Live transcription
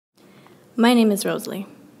My name is Rosaly.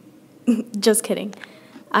 Just kidding.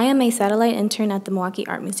 I am a satellite intern at the Milwaukee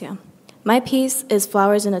Art Museum. My piece is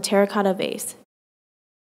flowers in a terracotta vase.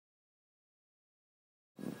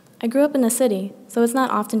 I grew up in the city, so it's not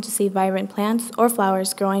often to see vibrant plants or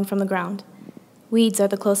flowers growing from the ground. Weeds are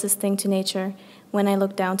the closest thing to nature when I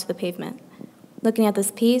look down to the pavement. Looking at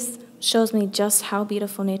this piece shows me just how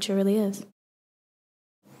beautiful nature really is.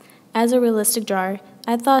 As a realistic drawer,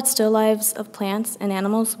 I thought still lives of plants and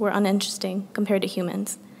animals were uninteresting compared to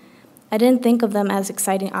humans. I didn't think of them as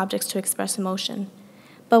exciting objects to express emotion.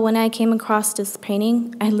 But when I came across this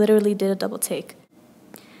painting, I literally did a double take.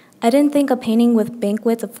 I didn't think a painting with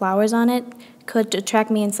banquets of flowers on it could attract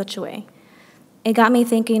me in such a way. It got me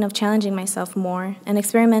thinking of challenging myself more and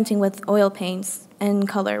experimenting with oil paints and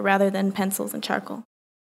color rather than pencils and charcoal.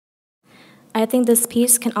 I think this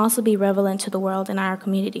piece can also be relevant to the world in our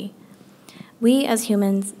community. We, as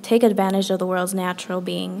humans, take advantage of the world's natural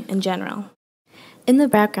being in general. In the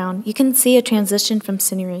background, you can see a transition from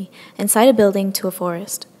scenery inside a building to a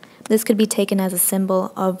forest. This could be taken as a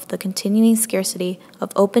symbol of the continuing scarcity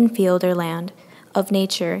of open field or land, of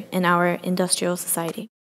nature in our industrial society.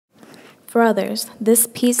 For others, this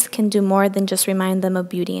piece can do more than just remind them of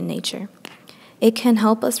beauty in nature. It can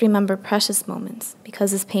help us remember precious moments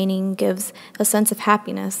because this painting gives a sense of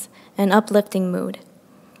happiness and uplifting mood.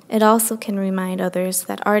 It also can remind others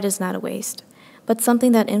that art is not a waste, but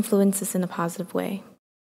something that influences in a positive way.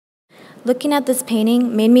 Looking at this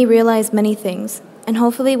painting made me realize many things, and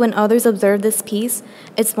hopefully when others observe this piece,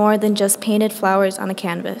 it's more than just painted flowers on a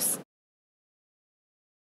canvas.